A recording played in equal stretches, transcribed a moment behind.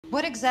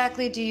What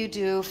exactly do you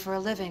do for a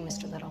living,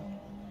 Mr. Little?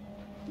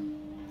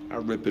 I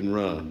rip and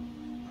run.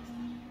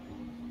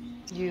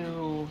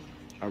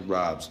 I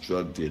rob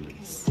drug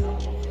dealers.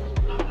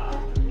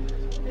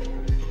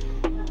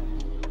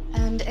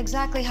 And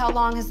exactly how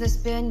long has this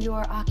been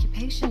your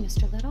occupation,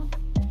 Mr. Little?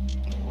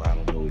 Well, I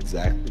don't know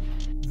exactly.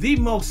 The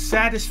most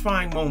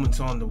satisfying moments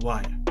on The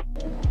Wire.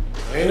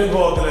 I ain't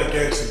involved in that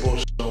gangster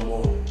bullshit no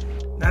more.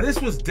 Now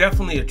this was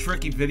definitely a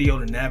tricky video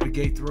to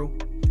navigate through.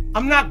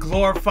 I'm not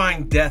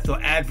glorifying death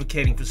or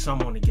advocating for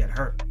someone to get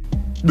hurt.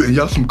 Man,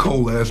 y'all some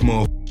cold-ass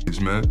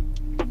motherfuckers, man.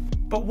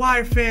 But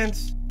Wire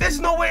fans, there's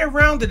no way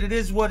around it. It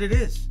is what it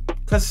is.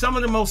 Because some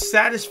of the most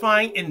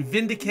satisfying and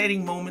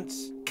vindicating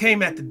moments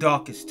came at the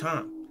darkest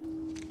time.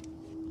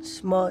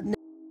 Smart n***.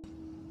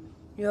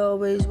 You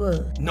always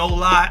was. No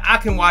lie, I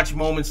can watch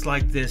moments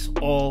like this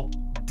all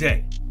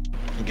day.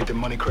 You get the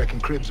money cracking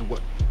cribs or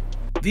what?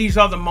 These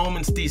are the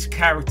moments these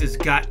characters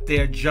got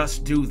their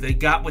just due. They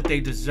got what they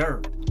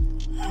deserved.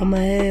 How my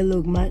hair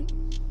look, man?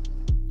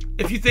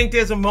 If you think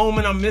there's a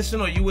moment I'm missing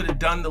or you would have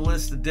done the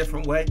list a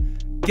different way,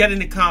 get in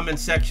the comment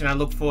section. I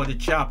look forward to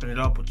chopping it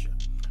up with you.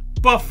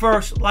 But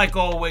first, like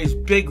always,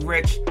 Big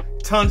Rich,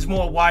 tons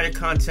more Wire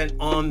content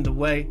on the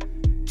way.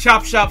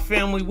 Chop Shop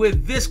family, we're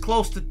this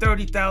close to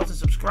 30,000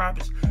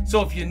 subscribers.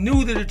 So if you're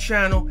new to the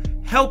channel,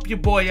 help your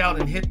boy out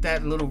and hit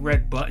that little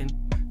red button.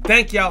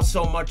 Thank y'all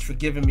so much for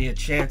giving me a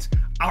chance.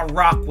 I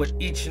rock with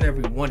each and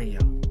every one of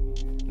y'all.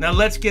 Now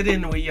let's get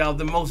into it, y'all.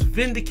 The most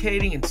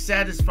vindicating and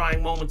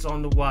satisfying moments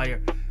on The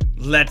Wire.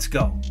 Let's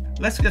go.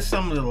 Let's get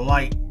some of the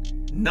light,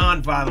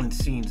 non-violent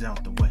scenes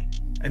out the way.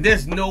 And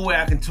there's no way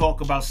I can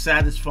talk about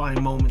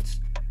satisfying moments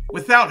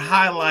without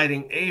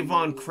highlighting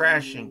Avon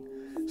crashing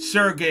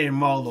Sergey and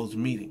Marlo's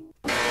meeting.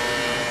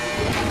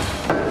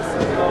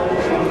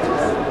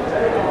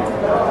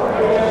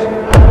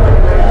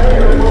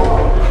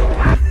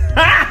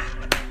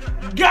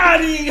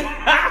 Got him!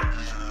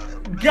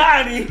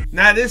 Got him!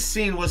 Now this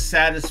scene was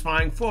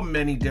satisfying for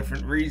many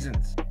different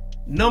reasons.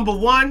 Number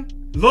one,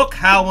 look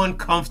how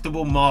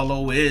uncomfortable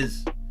Marlo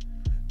is.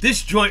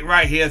 This joint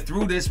right here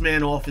threw this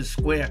man off his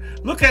square.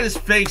 Look at his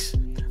face.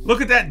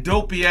 Look at that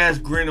dopey ass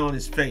grin on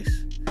his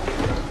face.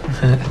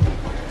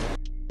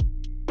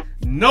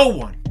 No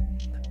one,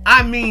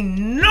 I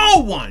mean no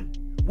one,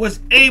 was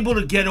able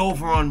to get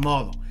over on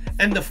Marlo.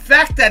 And the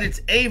fact that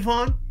it's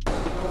Avon.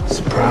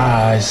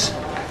 Surprise.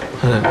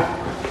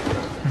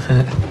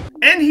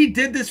 And he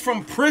did this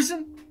from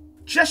prison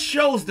just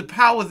shows the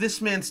power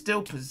this man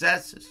still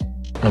possesses.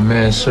 My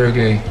man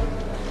Sergey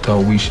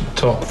thought we should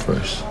talk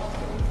first.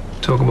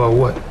 Talk about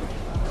what?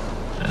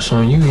 That's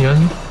on you,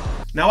 young.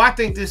 Now I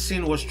think this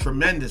scene was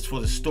tremendous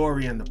for the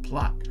story and the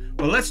plot.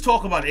 But let's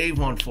talk about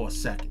Avon for a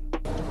second.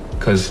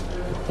 Cause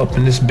up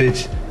in this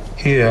bitch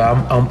here,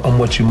 I'm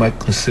what you might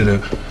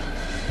consider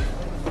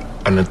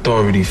an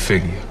authority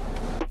figure.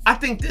 I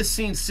think this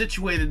scene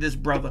situated this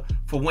brother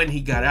for when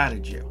he got out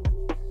of jail.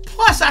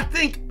 Plus, I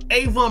think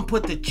Avon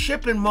put the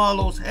chip in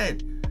Marlo's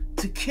head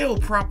to kill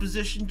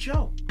Proposition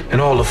Joe.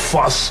 And all the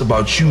fuss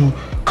about you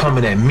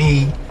coming at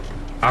me,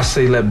 I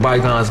say let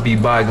bygones be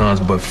bygones,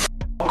 but f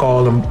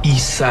all them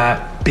east side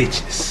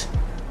bitches.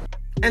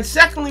 And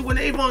secondly, when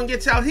Avon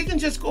gets out, he can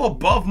just go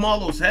above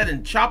Marlo's head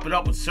and chop it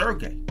up with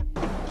Sergey.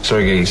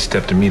 Sergey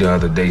stepped to me the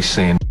other day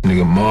saying,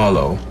 nigga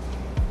Marlo,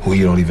 who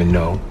you don't even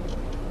know,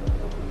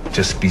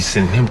 just be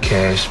sending him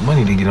cash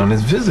money to get on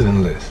his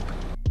visiting list.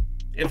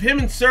 If him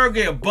and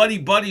Sergey are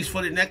buddies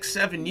for the next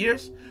 7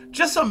 years,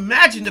 just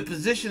imagine the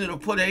position it'll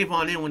put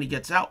Avon in when he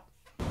gets out.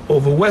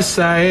 Over West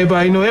Side,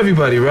 everybody know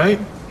everybody, right?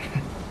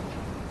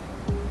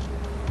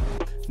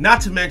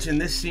 Not to mention,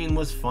 this scene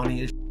was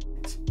funny as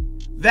shit.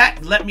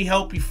 That "let me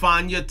help you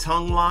find your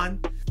tongue" line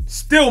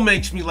still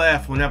makes me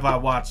laugh whenever I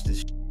watch this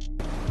shit.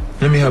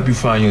 Let me help you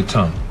find your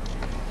tongue.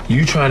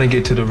 You trying to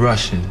get to the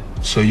Russian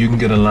so you can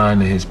get a line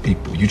to his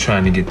people. You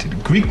trying to get to the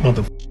Greek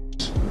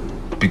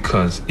motherfuckers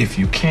because if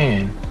you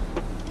can,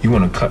 you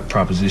want to cut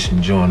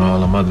Proposition Joe and all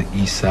them other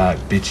East Side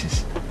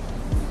bitches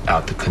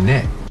out to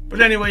connect.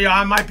 But anyway, y'all,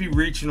 I might be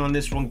reaching on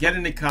this one. Get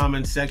in the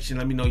comment section.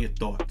 Let me know your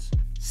thoughts.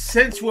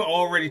 Since we're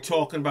already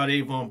talking about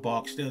Avon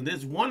Barksdale,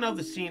 there's one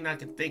other scene I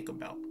can think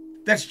about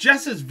that's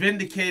just as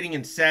vindicating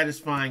and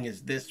satisfying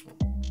as this one.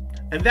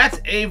 And that's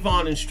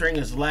Avon and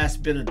Stringer's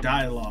last bit of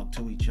dialogue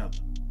to each other.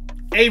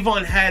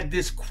 Avon had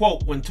this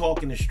quote when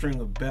talking to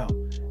Stringer Bell,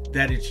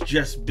 that it's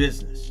just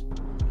business.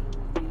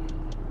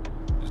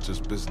 It's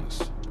just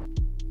business.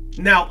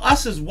 Now,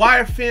 us as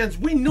Wire fans,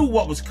 we knew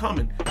what was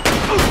coming.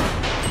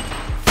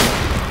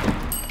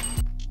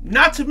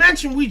 Not to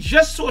mention, we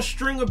just saw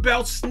Stringer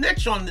Bell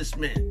snitch on this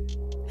man.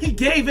 He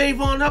gave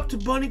Avon up to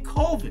Bunny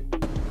Colvin.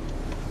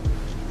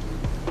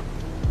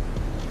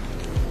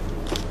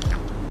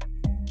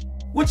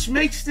 Which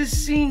makes this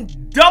scene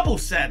double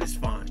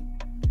satisfying.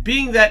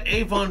 Being that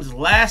Avon's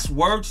last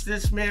words to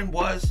this man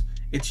was,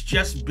 "It's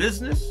just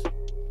business."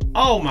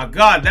 Oh my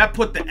God, that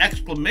put the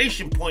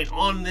exclamation point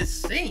on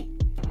this scene.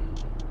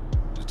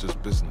 It's just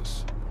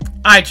business.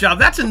 Alright, y'all,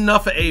 that's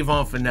enough of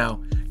Avon for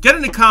now. Get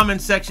in the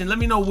comment section. Let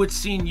me know which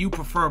scene you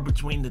prefer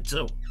between the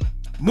two.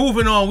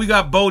 Moving on, we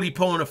got Bodie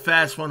pulling a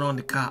fast one on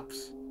the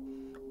cops.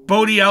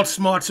 Bodie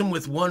outsmarts him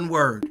with one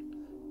word: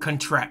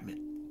 contraptment.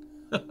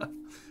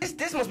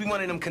 This must be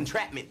one of them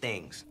contraptment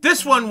things.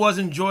 This one was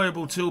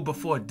enjoyable too, but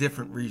for a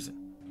different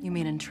reason. You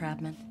mean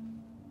entrapment?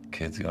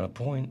 Kid's got a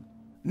point.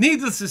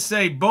 Needless to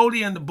say,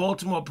 Bodie and the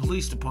Baltimore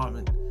Police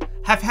Department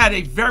have had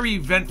a very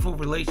eventful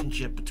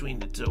relationship between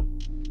the two.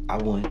 I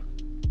want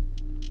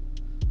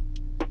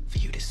for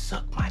you to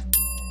suck my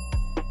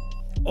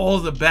all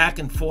the back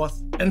and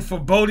forth, and for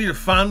Bodie to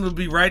finally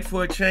be right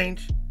for a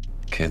change.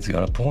 Kid's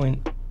got a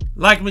point.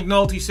 Like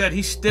McNulty said,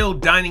 he's still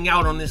dining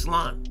out on this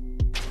line.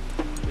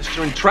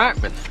 Mr.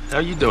 Entrapment, how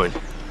you doing?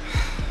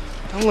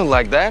 Don't look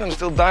like that. I'm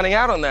still dining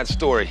out on that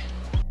story.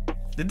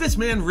 Did this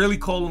man really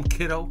call him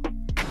kiddo?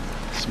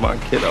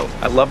 Smart kiddo.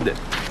 I loved it.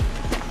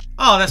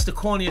 Oh, that's the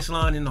corniest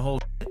line in the whole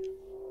shit.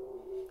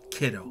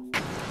 Kiddo.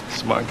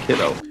 Smart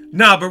kiddo.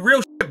 Nah, but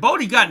real shit,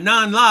 Bodie got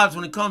 9 lives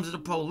when it comes to the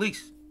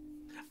police.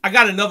 I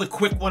got another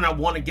quick one I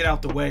want to get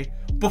out the way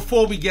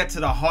before we get to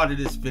the heart of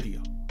this video.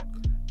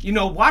 You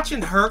know,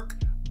 watching Herc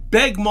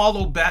beg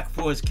Marlo back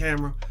for his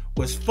camera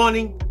was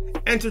funny,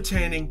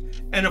 entertaining,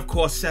 and of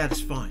course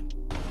satisfying.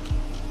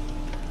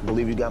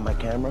 Believe you got my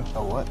camera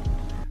or what?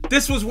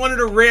 This was one of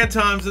the rare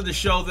times of the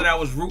show that I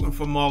was rooting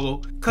for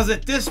Marlo, because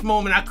at this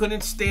moment I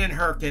couldn't stand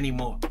Herc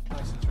anymore.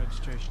 License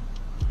registration.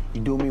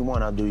 You do me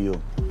one, I'll do you.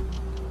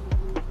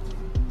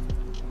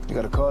 You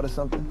got a card or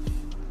something?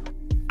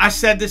 I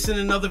said this in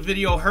another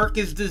video, Herc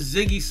is the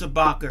Ziggy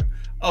Sabaka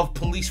of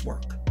police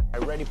work. I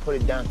already put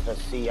it down to a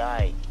CI.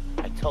 I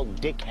tell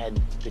Dickhead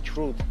the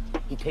truth,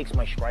 he takes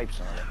my stripes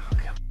on it.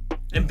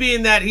 And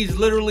being that he's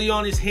literally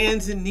on his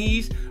hands and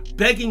knees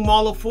begging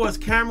Marlo for his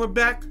camera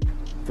back.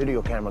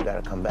 Video camera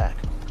gotta come back.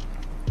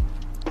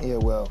 Yeah,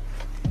 well,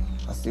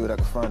 I'll see what I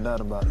can find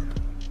out about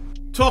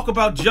it. Talk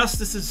about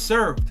justice is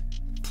served.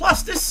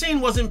 Plus, this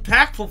scene was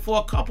impactful for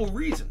a couple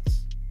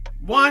reasons.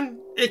 One,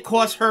 it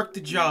cost Herc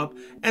the job.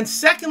 And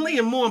secondly,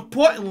 and more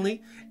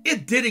importantly,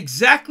 it did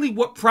exactly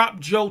what Prop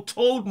Joe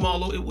told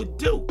Marlo it would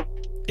do.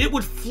 It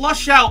would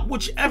flush out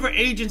whichever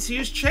agency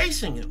is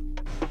chasing him.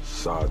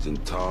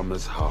 Sergeant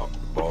Thomas Hawk,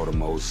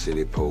 Baltimore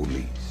City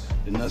Police.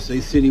 Didn't I say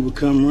city would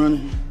come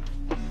running?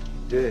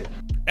 Yeah.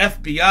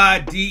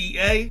 FBI,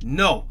 DEA?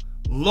 No.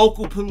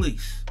 Local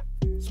police.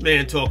 This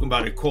man talking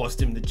about it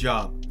cost him the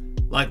job.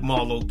 Like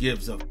Marlo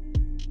gives up.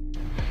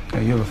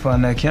 Hey, you ever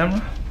find that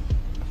camera?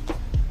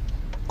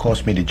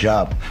 Cost me the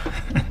job.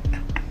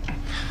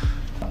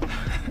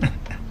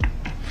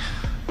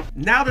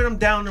 Now that I'm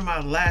down to my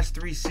last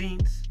 3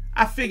 scenes,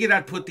 I figured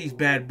I'd put these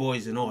bad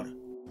boys in order.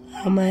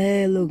 How my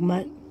hair look,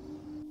 Mike?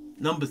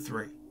 Number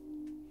 3.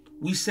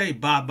 We say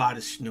bye-bye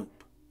to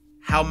Snoop.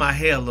 How my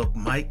hair look,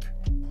 Mike?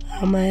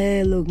 How my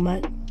hair look,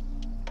 Mike?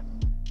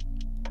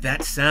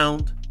 That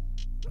sound,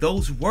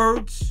 those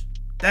words,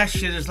 that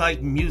shit is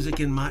like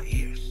music in my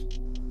ears.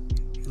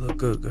 You look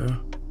good,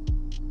 girl.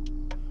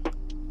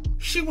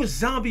 She was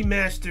Zombie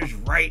Master's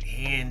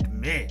right-hand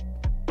man.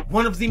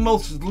 One of the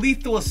most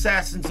lethal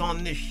assassins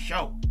on this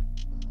show.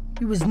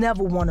 You was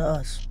never one of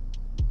us.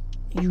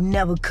 You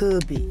never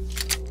could be.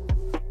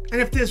 And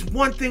if there's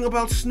one thing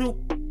about Snoop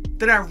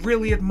that I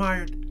really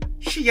admired,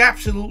 she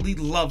absolutely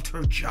loved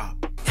her job.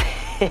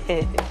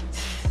 I'm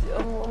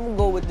gonna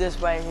go with this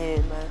right here,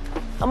 man.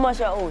 How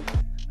much I owe you?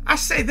 I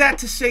say that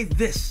to say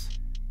this.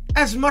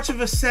 As much of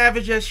a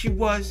savage as she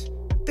was,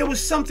 there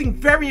was something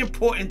very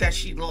important that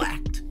she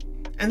lacked.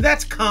 And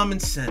that's common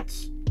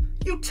sense.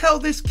 You tell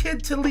this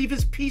kid to leave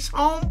his piece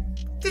home?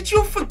 Did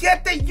you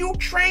forget that you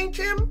trained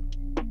him?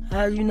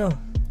 How do you know?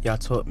 Y'all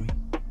taught me.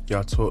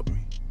 Y'all taught me.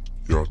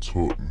 Y'all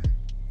taught me.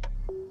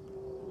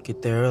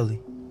 Get there early.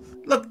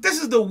 Look,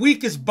 this is the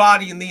weakest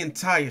body in the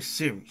entire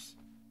series.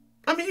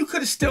 I mean, you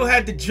could have still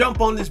had to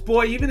jump on this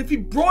boy even if he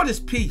brought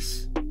his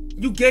piece.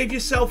 You gave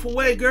yourself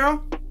away,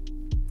 girl.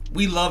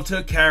 We loved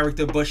her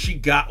character, but she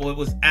got what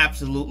was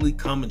absolutely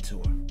coming to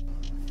her.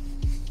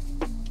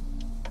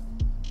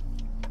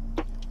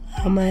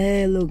 How my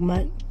hair look,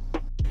 Mike?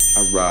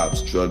 I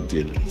robbed drug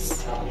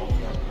dealers.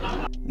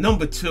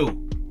 Number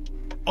 2,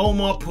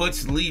 Omar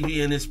puts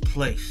Levy in his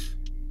place.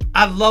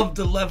 I loved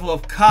the level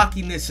of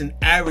cockiness and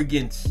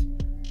arrogance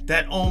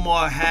that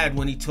Omar had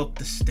when he took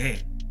the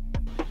stand.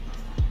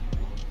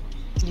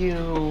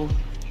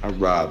 I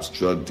robbed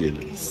drug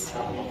dealers.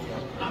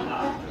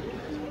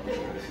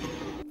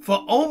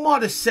 For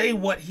Omar to say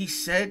what he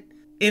said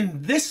in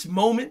this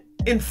moment,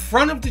 in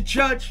front of the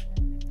judge,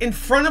 in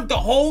front of the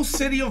whole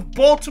city of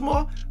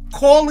Baltimore,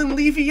 calling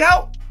Levy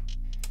out,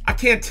 I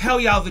can't tell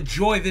y'all the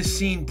joy this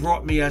scene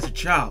brought me as a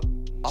child.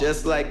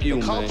 Just like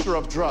you, the man. culture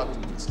of drugs.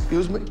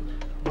 Excuse me?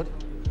 What?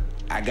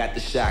 I got the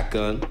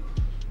shotgun.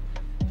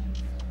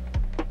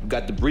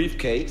 Got the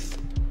briefcase.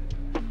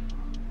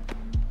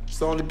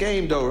 It's on the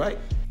game though, right?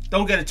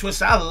 Don't get it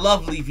twisted, I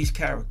love Levy's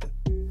character.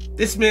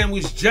 This man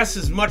was just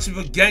as much of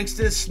a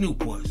gangster as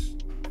Snoop was.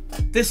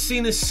 This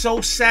scene is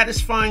so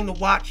satisfying to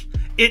watch.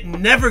 It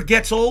never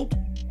gets old.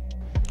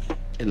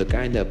 Hey, look,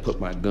 I ain't never put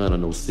my gun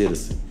on no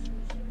citizen.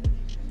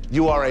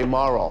 You are a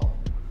moral.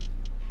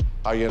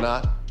 Are you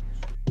not?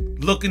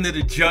 Looking to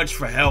the judge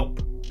for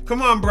help.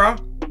 Come on, bro.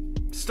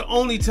 It's the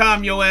only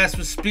time your ass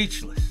was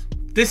speechless.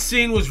 This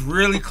scene was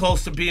really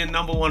close to being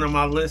 #1 on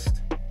my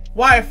list.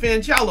 Wire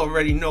fans, y'all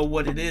already know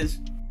what it is.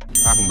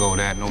 I can go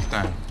that, no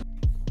thing.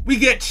 We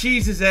get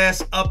Cheese's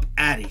ass up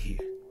out of here.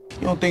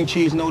 You don't think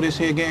Cheese know this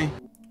here game?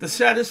 The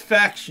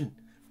satisfaction,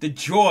 the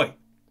joy.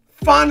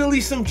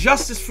 Finally some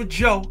justice for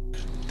Joe.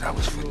 That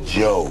was for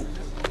Joe.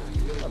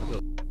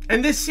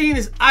 And this scene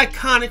is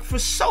iconic for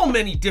so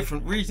many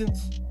different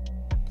reasons.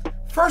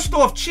 First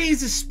off,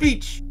 Cheese's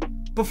speech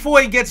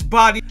before he gets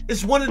bodied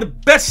is one of the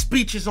best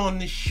speeches on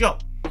this show.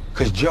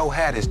 Cause Joe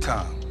had his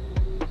time,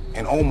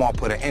 and Omar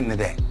put an end to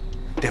that.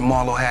 Then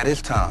Marlo had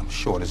his time,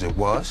 short as it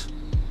was,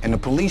 and the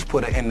police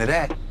put an end to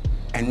that.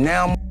 And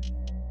now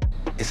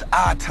it's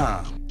our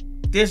time.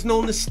 There's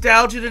no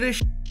nostalgia to this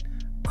shit.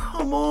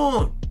 Come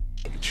on.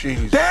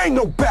 Cheese. There ain't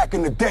no back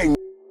in the day.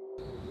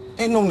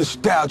 Ain't no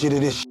nostalgia to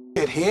this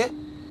shit here.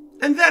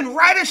 And then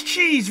right as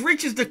Cheese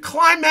reaches the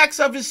climax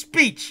of his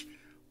speech,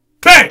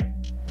 bang!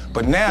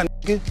 But now,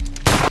 nigga.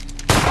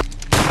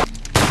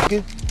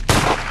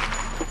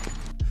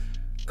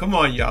 Come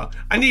on, y'all.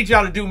 I need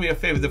y'all to do me a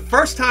favor. The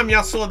first time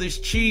y'all saw this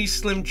Cheese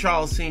Slim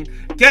Charles scene,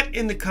 get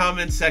in the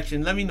comment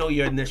section. Let me know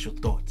your initial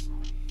thoughts.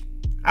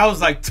 I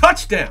was like,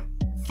 touchdown.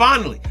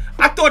 Finally.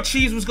 I thought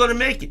Cheese was going to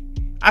make it.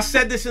 I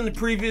said this in the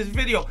previous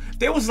video.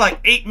 There was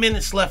like 8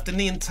 minutes left in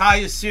the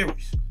entire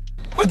series.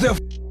 What the f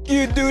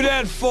you do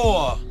that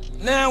for?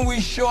 Now we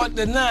short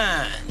the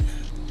 9.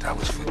 That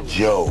was for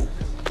Joe.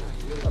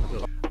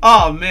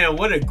 Oh man,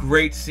 what a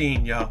great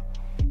scene, y'all.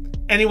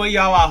 Anyway,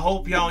 y'all, I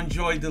hope y'all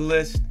enjoyed the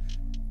list.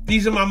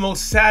 These are my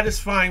most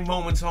satisfying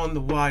moments on The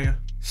Wire.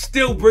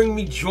 Still bring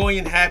me joy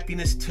and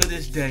happiness to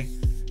this day,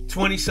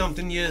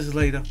 20-something years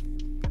later.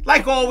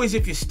 Like always,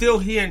 if you're still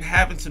here and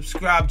haven't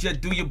subscribed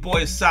yet, do your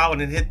boy a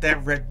solid and hit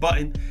that red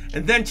button.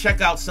 And then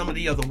check out some of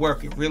the other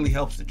work. It really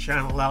helps the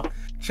channel out.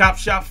 Chop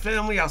Shop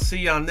family, I'll see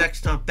y'all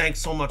next time.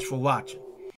 Thanks so much for watching.